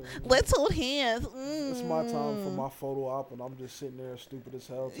 yeah. Let's hold hands. It's my time for my photo op, and I'm just sitting there stupid as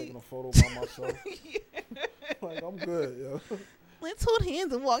hell taking a photo by myself. Like, I'm good, yo. Let's hold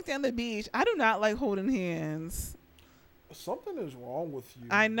hands and walk down the beach. I do not like holding hands. Something is wrong with you.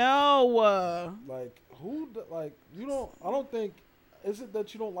 I know. Like, you don't, I don't think, is it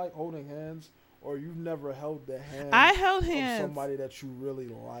that you don't like holding hands, or you've never held the hand I held of hands. somebody that you really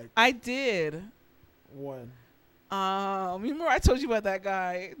like? I did. When? Remember I told you about that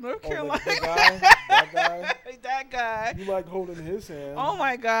guy, North Carolina. The guy? That guy? That guy. You like holding his hand. Oh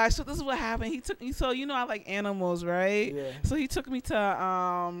my gosh! So this is what happened. He took me. So you know I like animals, right? Yeah. So he took me to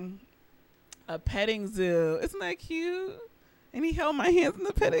a petting zoo. Isn't that cute? And he held my hands in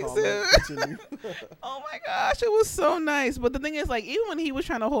the petting zoo. Continue. Oh my gosh, it was so nice. But the thing is, like, even when he was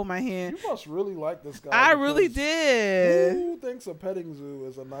trying to hold my hand, You must really like this guy. I really because did. Who thinks a petting zoo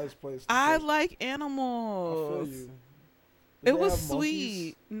is a nice place to I take? like I animals. feel you. Did It they was have monkeys?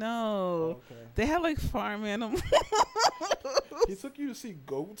 sweet. No. Okay. They had like farm animals. He took you to see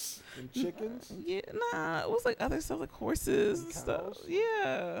goats and chickens? Yeah, nah. It was like other stuff like horses And and stuff. cows?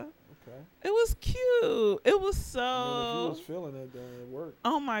 Yeah. Okay. It was cute. It was so. I mean, if you was feeling it, then it worked.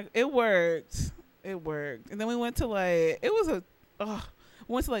 Oh my! It worked. It worked. And then we went to like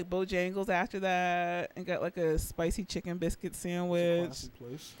went to like Bojangles after that and got like a spicy chicken biscuit It's a sandwich. classy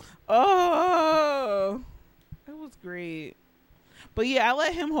place. Oh, it was great. But yeah, I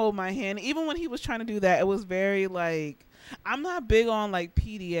let him hold my hand. Even when he was trying to do that, it was very like, I'm not big on like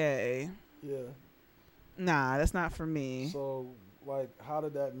PDA. Yeah. Nah, that's not for me. So, like, how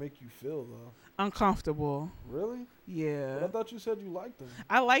did that make you feel, though? Uncomfortable. Really? Yeah. But I thought you said you liked them.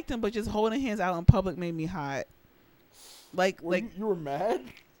 I liked him, but just holding hands out in public made me hot. Like, You were mad?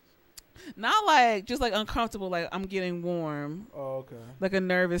 not like, just like uncomfortable, like I'm getting warm. Oh, okay. Like a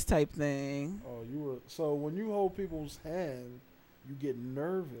nervous type thing. Oh, you were. So when you hold people's hand, you get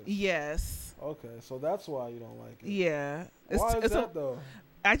nervous. Yes. Okay, so that's why you don't like it. Yeah. Why is that though?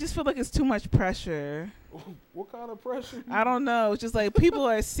 I just feel like it's too much pressure. What kind of pressure? I don't know. It's just like people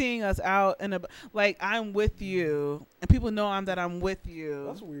are seeing us out and like I'm with you, and people know I'm with you.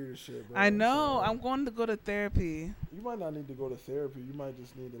 That's weird as shit, bro. I know. So, I'm going to go to therapy. you might not need to go to therapy. You might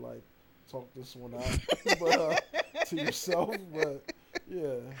just need to like talk this one out, but, to yourself. But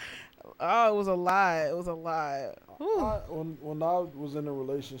yeah. Oh, it was a lot. It was a lot. When I was in a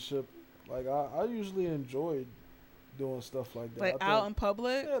relationship, like I usually enjoyed doing stuff like that. Like out in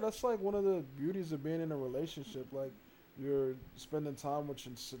public? Yeah, that's like one of the beauties of being in a relationship. Like you're spending time with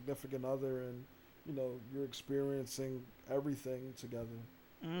your significant other, and you're experiencing everything together.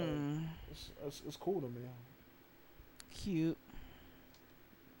 Like, it's cool to me. Cute.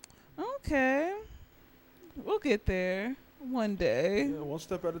 Okay, we'll get there one day. Yeah, one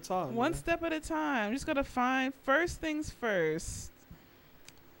step at a time. One step at a time. Just gotta find first things first.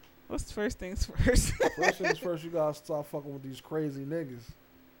 What's first things first? First things first, you gotta stop fucking with these crazy niggas.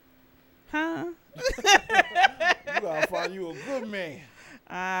 Huh? You gotta find you a good man.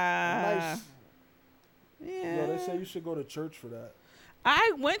 Nice. Yeah. They say you should go to church for that.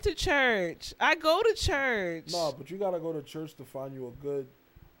 I went to church. I go to church. No, but you gotta go to church to find you a good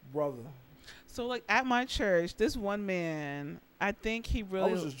brother. So, like, at my church, this one man, I think he really...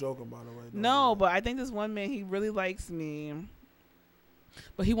 I was just joking, by the way. No, but I think this one man, he really likes me.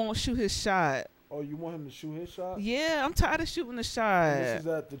 But he won't shoot his shot. Oh, you want him to shoot his shot? Yeah, I'm tired of shooting the shot. And this is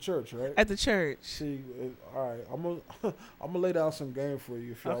at the church, right? At the church. See, all right, I'm gonna lay down some game for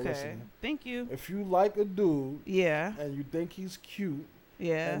you if y'all listening. Thank you. If you like a dude, yeah, and you think he's cute,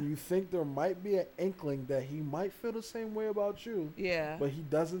 yeah, and you think there might be an inkling that he might feel the same way about you, yeah, but he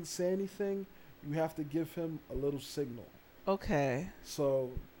doesn't say anything, you have to give him a little signal. Okay. So,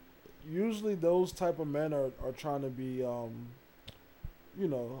 usually those type of men are trying to be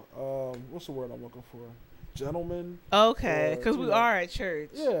what's the word I'm looking for? Gentlemen. Okay, because we are at church.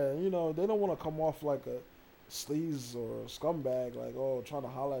 Yeah, they don't want to come off like a sleaze or a scumbag, like, oh, trying to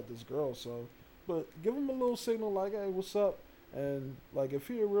holler at this girl. So, but give him a little signal like, hey, what's up? And, like, if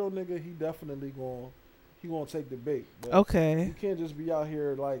he a real nigga, he definitely gonna take the bait. But okay. you can't just be out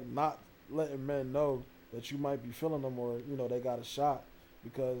here, like, not letting men know that you might be feeling them or, they got a shot.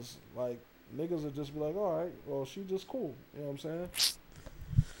 Because, like, niggas will just be like, all right, well, she just cool. You know what I'm saying?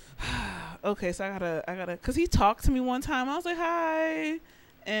 Okay, so I gotta, cause he talked to me one time. I was like, hi,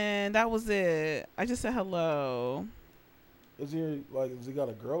 and that was it. I just said hello. Has he got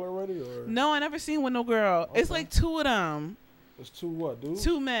a girl already, or? No, I never seen with no girl. Okay. It's like two of them. It's two what, dudes?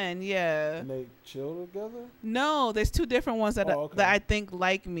 Two men, yeah. And they chill together? No, there's two different ones that that I think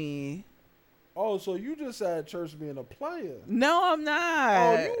like me. Oh, so you just said church being a player? No, I'm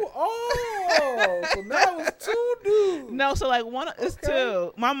not. So now it's two dudes. No, so like it's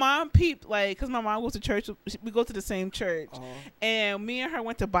two. My mom peeped, like, cause my mom goes to church. We go to the same church, and me and her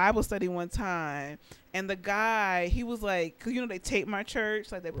went to Bible study one time. And the guy, he was like, cause they tape my church,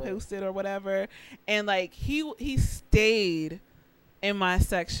 like they posted or whatever, and like he stayed in my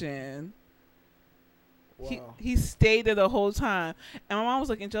section. Wow. He stayed there the whole time. And my mom was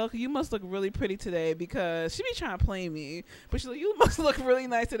like, Angelica, you must look really pretty today, because she be trying to play me. But she's like, you must look really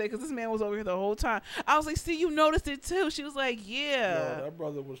nice today, because this man was over here the whole time. I was like, see, you noticed it too. She was like, yeah. Yo, that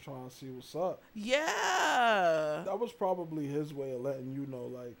brother was trying to see what's up. Yeah. That was probably his way of letting you know,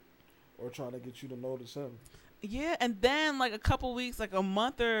 like, or trying to get you to notice him. Yeah, and then like a couple weeks, like a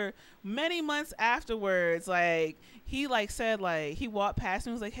month or many months afterwards, like he like said, like he walked past me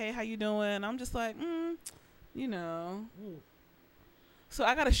and was like, hey, how you doing? I'm just like, So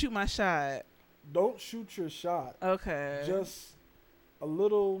I gotta shoot my shot. Don't shoot your shot. Okay. Just a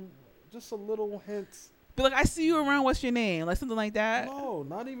little hint. But like, I see you around, what's your name? Like something like that? No,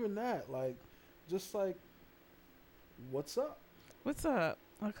 not even that. Like, just like, what's up? What's up?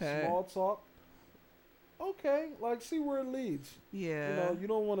 Okay. Small talk. Okay, like, see where it leads. Yeah. You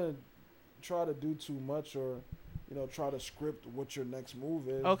don't want to try to do too much or, try to script what your next move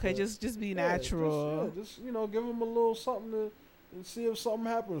is. Okay, just be natural. Just give him a little something to and see if something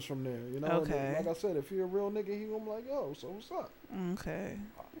happens from there. Okay. And like I said, if you're a real nigga, he gonna be like, yo, so what's up? Okay.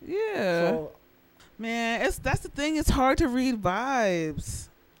 Yeah. So, man, that's the thing. It's hard to read vibes.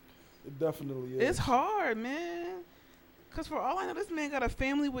 It definitely is. It's hard, man. Because for all I know, this man got a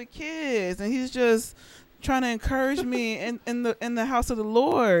family with kids, and he's just trying to encourage me in the house of the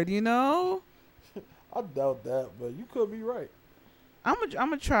Lord, I doubt that, but you could be right. I'm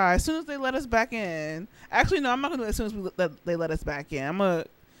gonna try as soon as they let us back in. Actually, no, I'm not gonna do it as soon as they let us back in. But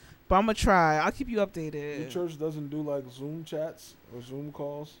I'm gonna try. I'll keep you updated. Your church doesn't do like Zoom chats or Zoom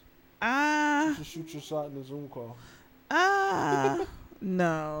calls. You should shoot your shot in the Zoom call.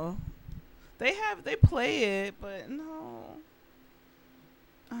 No. They play it, but no.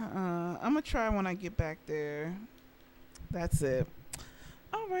 I'm gonna try when I get back there. That's it.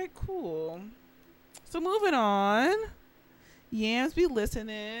 All right, cool. So moving on. Yams be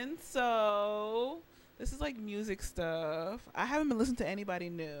listening. So this is like music stuff. I haven't been listening to anybody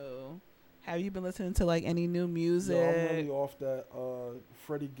new. Have you been listening to like any new music? No, I'm really off that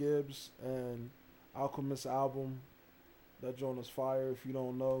Freddie Gibbs and Alchemist album. That joint is fire if you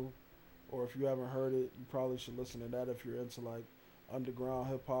don't know. or if you haven't heard it, you probably should listen to that if you're into like underground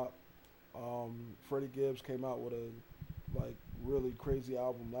hip hop. Freddie Gibbs came out with a like really crazy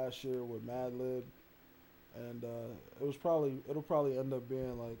album last year with Madlib, and it'll probably end up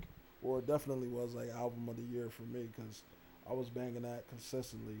being like, or it definitely was like album of the year for me because I was banging that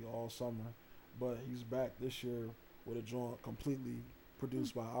consistently all summer. But he's back this year with a joint completely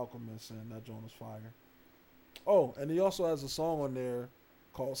produced by Alchemist, and that joint is fire. Oh, and he also has a song on there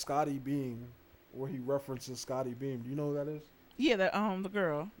called Scotty Beam, where he references Scotty Beam. Do you know who that is? Yeah, the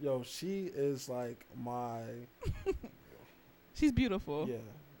girl. Yo, she is like my She's beautiful. yeah.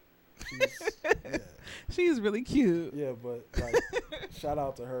 She's yeah. She's really cute. Yeah, but like shout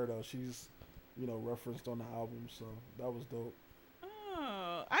out to her though. She's referenced on the album, so that was dope.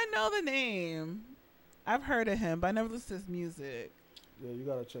 Oh, I know the name. I've heard of him, but I never listened to his music. Yeah, you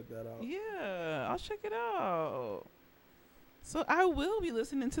gotta check that out. Yeah, I'll check it out. So I will be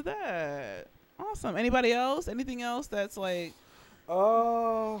listening to that. Awesome. Anybody else? Anything else that's like?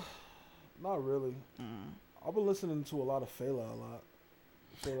 Not really. I've been listening to a lot of Fela a lot.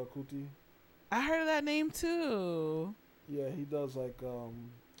 Fela Kuti. I heard of that name too. Yeah, he does like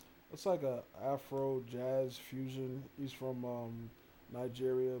it's like a Afro jazz fusion. He's from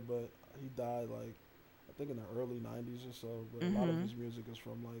Nigeria, but he died like I think in the early '90s or so. But a lot of his music is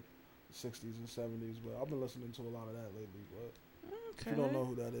from like the '60s and '70s. But I've been listening to a lot of that lately. But if you don't know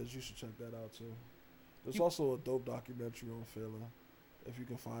who that is, you should check that out too. There's also a dope documentary on Fela. If you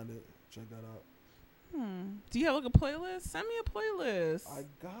can find it, check that out. Do you have like a playlist? Send me a playlist. I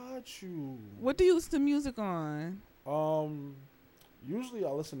got you. What do you listen to music on? Usually I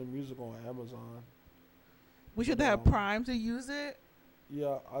listen to music on Amazon. We should have Prime to use it.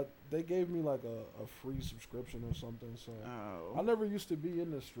 Yeah, they gave me like a free subscription or something. So I never used to be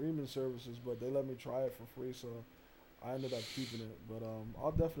in the streaming services, but they let me try it for free. So I ended up keeping it. But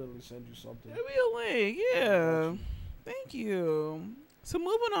I'll definitely send you something. Give me a link. Yeah. Thank you. So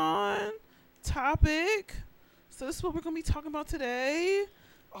moving on. Topic. So this is what we're gonna be talking about today.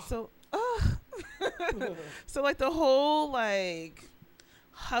 So so like the whole like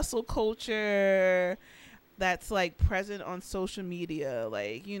hustle culture that's like present on social media,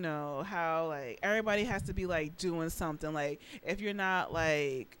 like how like everybody has to be like doing something. Like if you're not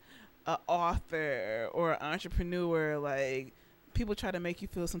like an author or an entrepreneur, like people try to make you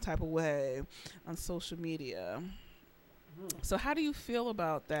feel some type of way on social media. So how do you feel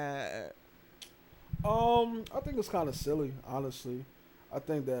about that? I think it's kind of silly, honestly. I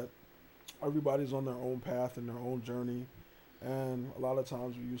think that everybody's on their own path and their own journey, and a lot of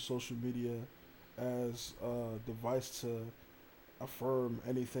times we use social media as a device to affirm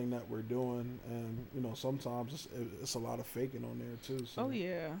anything that we're doing, and sometimes it's a lot of faking on there too. So,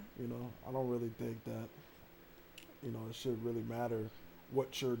 I don't really think that it should really matter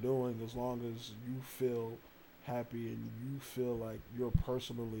what you're doing as long as you feel happy and you feel like you're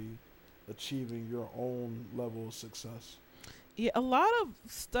personally achieving your own level of success. Yeah, a lot of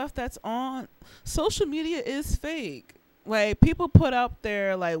stuff that's on social media is fake. Like people put out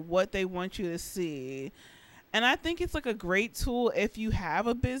there like what they want you to see. And I think it's like a great tool if you have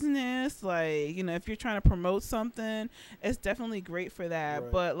a business, like, if you're trying to promote something, it's definitely great for that.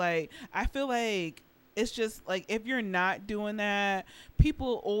 Right. But like I feel like it's just like if you're not doing that,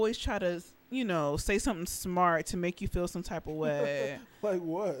 people always try to say something smart to make you feel some type of way. Like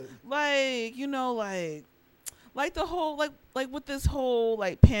what? Like, like the whole, like with this whole,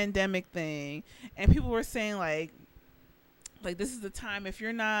 like, pandemic thing. And people were saying, like this is the time if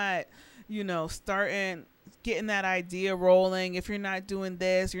you're not, getting that idea rolling, if you're not doing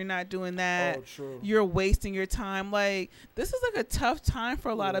this, you're not doing that, you're wasting your time. Like, this is, like, a tough time for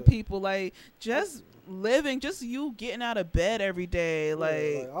a lot of people. Like, just living, just you getting out of bed every day.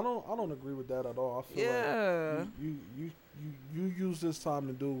 Like I don't agree with that at all. I feel like you use this time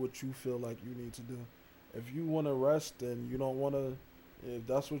to do what you feel like you need to do. If you want to rest and you don't want to, if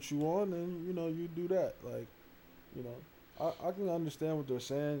that's what you want, then you do that. Like, I can understand what they're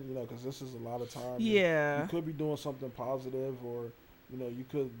saying, because this is a lot of time. Yeah, you could be doing something positive, or you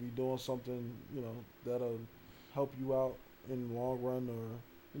could be doing something that'll help you out in the long run, or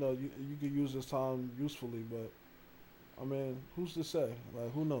you could use this time usefully, but I mean, who's to say?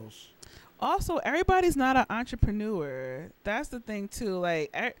 Like, who knows? Also, everybody's not an entrepreneur. That's the thing too.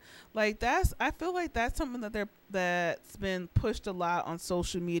 Like I feel like that's something that's been pushed a lot on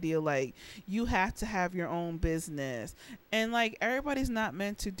social media. Like, you have to have your own business, and like everybody's not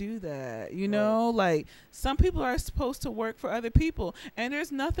meant to do that. Like some people are supposed to work for other people, and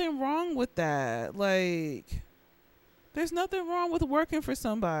there's nothing wrong with that. Like, there's nothing wrong with working for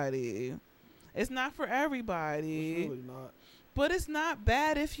somebody. It's not for everybody. It's really not. But it's not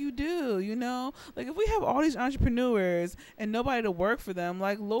bad if you do, you know? Like, if we have all these entrepreneurs and nobody to work for them,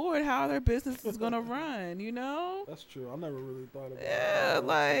 like, Lord, how their business is going to run, you know? That's true. I never really thought about Yeah, it.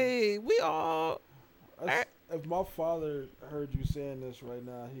 like, we all... If my father heard you saying this right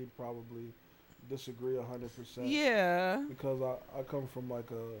now, he'd probably disagree 100%. Yeah. Because I come from like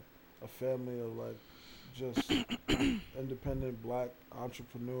a family of like just independent black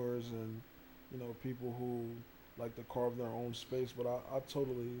entrepreneurs and people who like to carve their own space. But I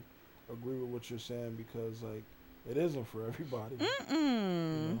totally agree with what you're saying because like it isn't for everybody.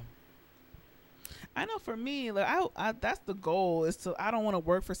 I know for me, like I that's the goal is to I don't want to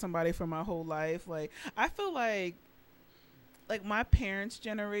work for somebody for my whole life. Like I feel like my parents'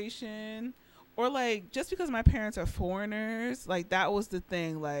 generation or like just because my parents are foreigners, like that was the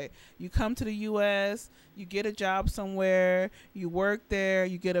thing. Like you come to the US, you get a job somewhere, you work there,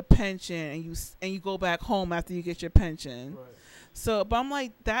 you get a pension and you go back home after you get your pension. Right. So, but I'm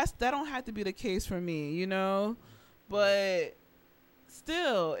like that don't have to be the case for me, you know? But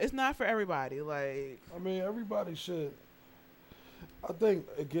still, it's not for everybody. Like, I mean, everybody should. I think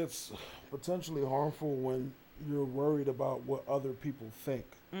it gets potentially harmful when you're worried about what other people think.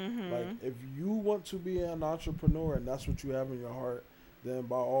 Like, if you want to be an entrepreneur and that's what you have in your heart, then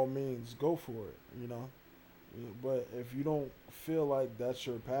by all means, go for it, you know? But if you don't feel like that's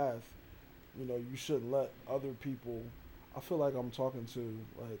your path, you shouldn't let other people. I feel like I'm talking to,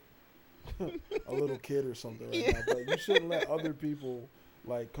 like, a little kid or something right now, but you shouldn't let other people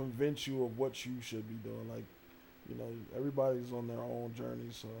like convince you of what you should be doing. Like, everybody's on their own journey.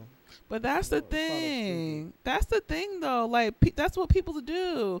 So, but that's the thing. That's the thing, though. Like, that's what people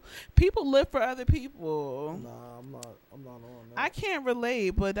do. People live for other people. Nah, I'm not on that. I can't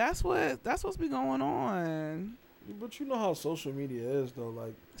relate, but that's what's been going on. But you know how social media is, though.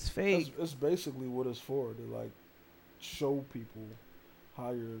 Like, it's fake. It's basically what it's for, to like show people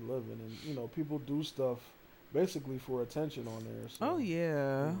how you're living, and people do stuff basically for attention on there. So, oh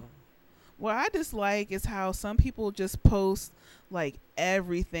yeah. What I dislike is how some people just post like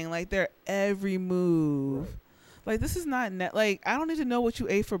everything, like their every move. Right. Like, this is not like I don't need to know what you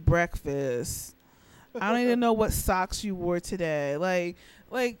ate for breakfast. I don't need to know what socks you wore today. Like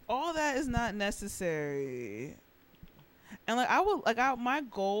all that is not necessary. And like my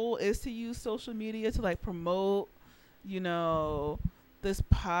goal is to use social media to like promote, this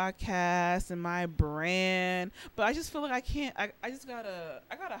podcast and my brand, but I just feel like I can't. I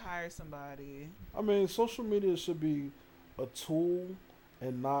gotta hire somebody. I mean, social media should be a tool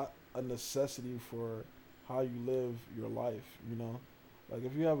and not a necessity for how you live your life. Like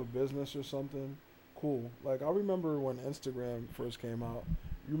if you have a business or something, cool. Like I remember when Instagram first came out.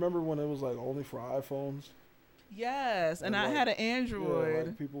 You remember when it was like only for iPhones? Yes, and I had an Android. Yeah,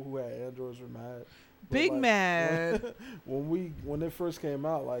 like people who had Androids were mad. Big like, mad. When it first came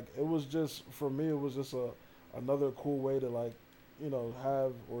out, like it was just for me, it was just another cool way to like,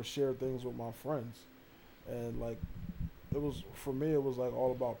 have or share things with my friends, and like it was for me, it was like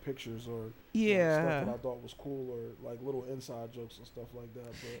all about pictures or stuff that I thought was cool or like little inside jokes and stuff like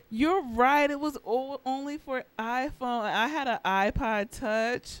that. But you're right, it was only for iPhone. I had an iPod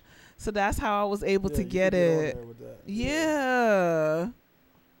Touch, so that's how I was able to get it. On there with that. Yeah.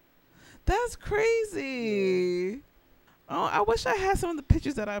 That's crazy. Yeah. Oh, I wish I had some of the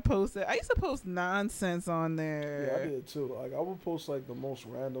pictures that I posted. I used to post nonsense on there. Yeah, I did too. Like I would post like the most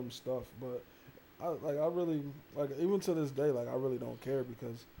random stuff, but I really like even to this day, like I really don't care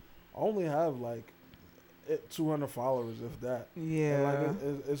because I only have like 200 followers, if that. Yeah. And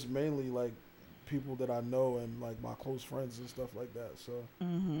like it's mainly like people that I know and like my close friends and stuff like that. So.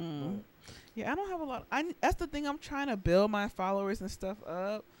 Yeah, I don't have a lot. That's the thing. I'm trying to build my followers and stuff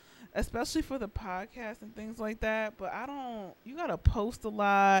up, especially for the podcast and things like that. But you got to post a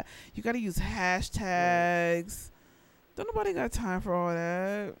lot. You got to use hashtags. Right. Don't nobody got time for all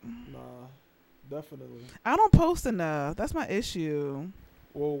that. Nah, definitely. I don't post enough. That's my issue.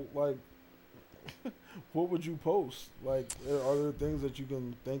 Well, like, what would you post? Like, are there things that you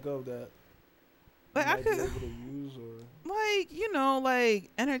can think of that like I could be able to use or like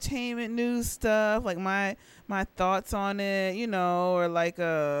entertainment news stuff, like my thoughts on it, or like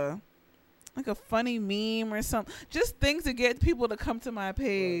a funny meme or something, just things to get people to come to my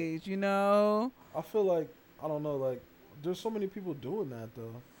page. Right. I feel like I don't know, like there's so many people doing that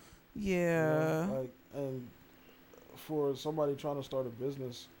though. Yeah. Like, and for somebody trying to start a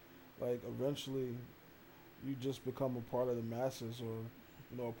business, like eventually you just become a part of the masses or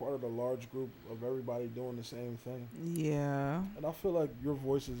a part of the large group of everybody doing the same thing. Yeah. And I feel like your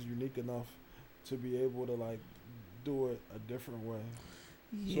voice is unique enough to be able to like do it a different way.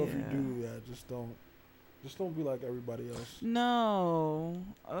 Yeah. So if you do that, just don't Just don't be like everybody else. No.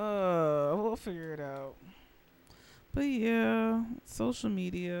 We'll figure it out. But yeah, social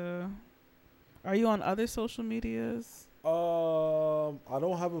media. Are you on other social medias? I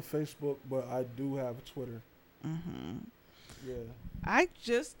don't have a Facebook, but I do have Twitter. Mm-hmm. Yeah. I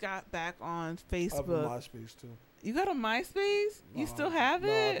just got back on I have a Facebook. MySpace too. You got a MySpace? You still have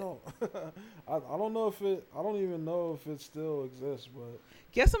it? I don't. I don't know if it. I don't even know if it still exists, but.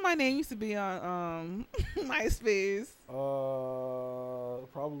 Guess what my name used to be on MySpace?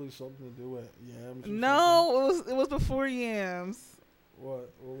 Probably something to do with Yams. No, it was before Yams.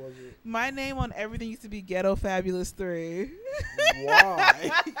 What was it? My name on everything used to be Ghetto Fabulous 3.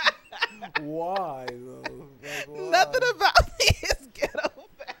 Why? Why though? Like, why? Nothing about me is Ghetto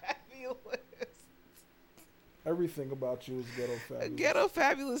Fabulous. Everything about you is Ghetto Fabulous. Ghetto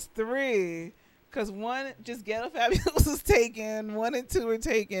Fabulous 3. Because one, just Ghetto Fabulous was taken. 1 and 2 were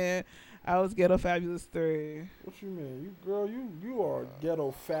taken. I was Ghetto Fabulous 3. What you mean? You are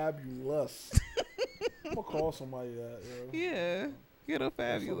Ghetto Fabulous. I'm going to call somebody that, yo. Yeah. Ghetto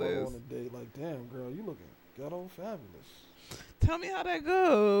Fabulous. On a date like, damn, girl, you looking Ghetto Fabulous. Tell me how that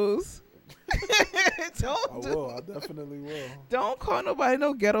goes. I definitely will. Don't call nobody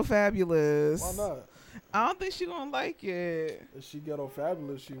no Ghetto Fabulous. Why not? I don't think she gonna like it. If she Ghetto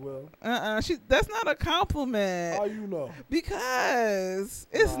Fabulous, she will. That's not a compliment. How you know? Because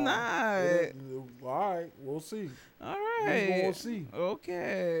it's not. All right, we'll see. All right. We'll see.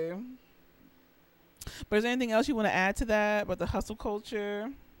 Okay. But is there anything else you want to add to that about the hustle culture?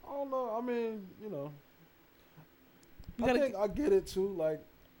 I don't know. I mean, I think I get it too. Like,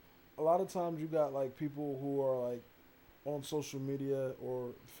 a lot of times you got like people who are like on social media or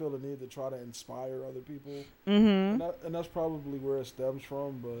feel the need to try to inspire other people, and that's probably where it stems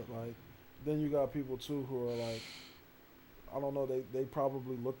from. But like, then you got people too who are like, I don't know, they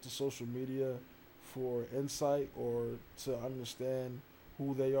probably look to social media for insight or to understand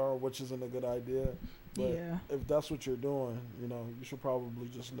who they are, which isn't a good idea. But if that's what you're doing, you should probably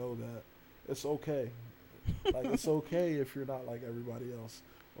just know that it's okay. Like, it's okay if you're not like everybody else,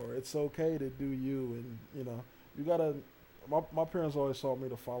 or it's okay to do you, and you gotta. My parents always taught me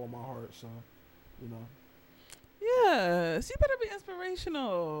to follow my heart, so Yes, you better be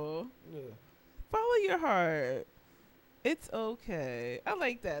inspirational. Yeah. Follow your heart. It's okay. I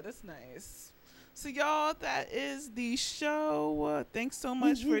like that. That's nice. So y'all, that is the show. Thanks so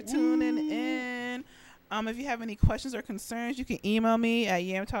much for tuning in. If you have any questions or concerns, you can email me at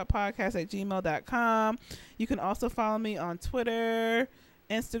yamtalkpodcast@gmail.com. You can also follow me on Twitter,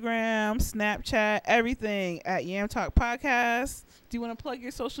 Instagram, Snapchat, everything at Yam Talk Podcast. Do you want to plug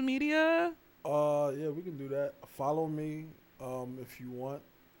your social media? Yeah, we can do that. Follow me, if you want.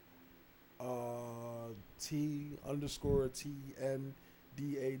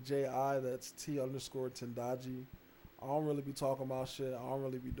 T_TNDAJI. That's T_Tendaji. I don't really be talking about shit. I don't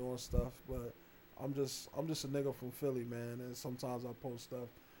really be doing stuff, but I'm just a nigga from Philly, man, and sometimes I post stuff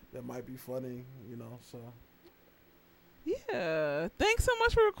that might be funny, so. Yeah. Thanks so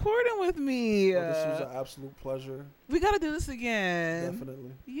much for recording with me. This was an absolute pleasure. We got to do this again.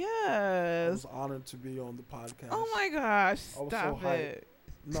 Definitely. Yes. I was honored to be on the podcast. Oh, my gosh. I was Stop so it.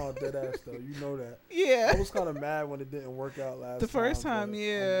 No, dead ass, though. You know that. Yeah. I was kind of mad when it didn't work out last time. The first time,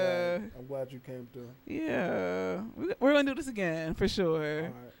 yeah. I'm glad you came through. Yeah. We're going to do this again, for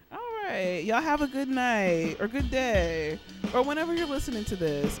sure. All right. Y'all have a good night or good day or whenever you're listening to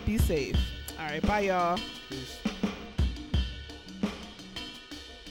this. Be safe. All right. Bye, y'all. Peace.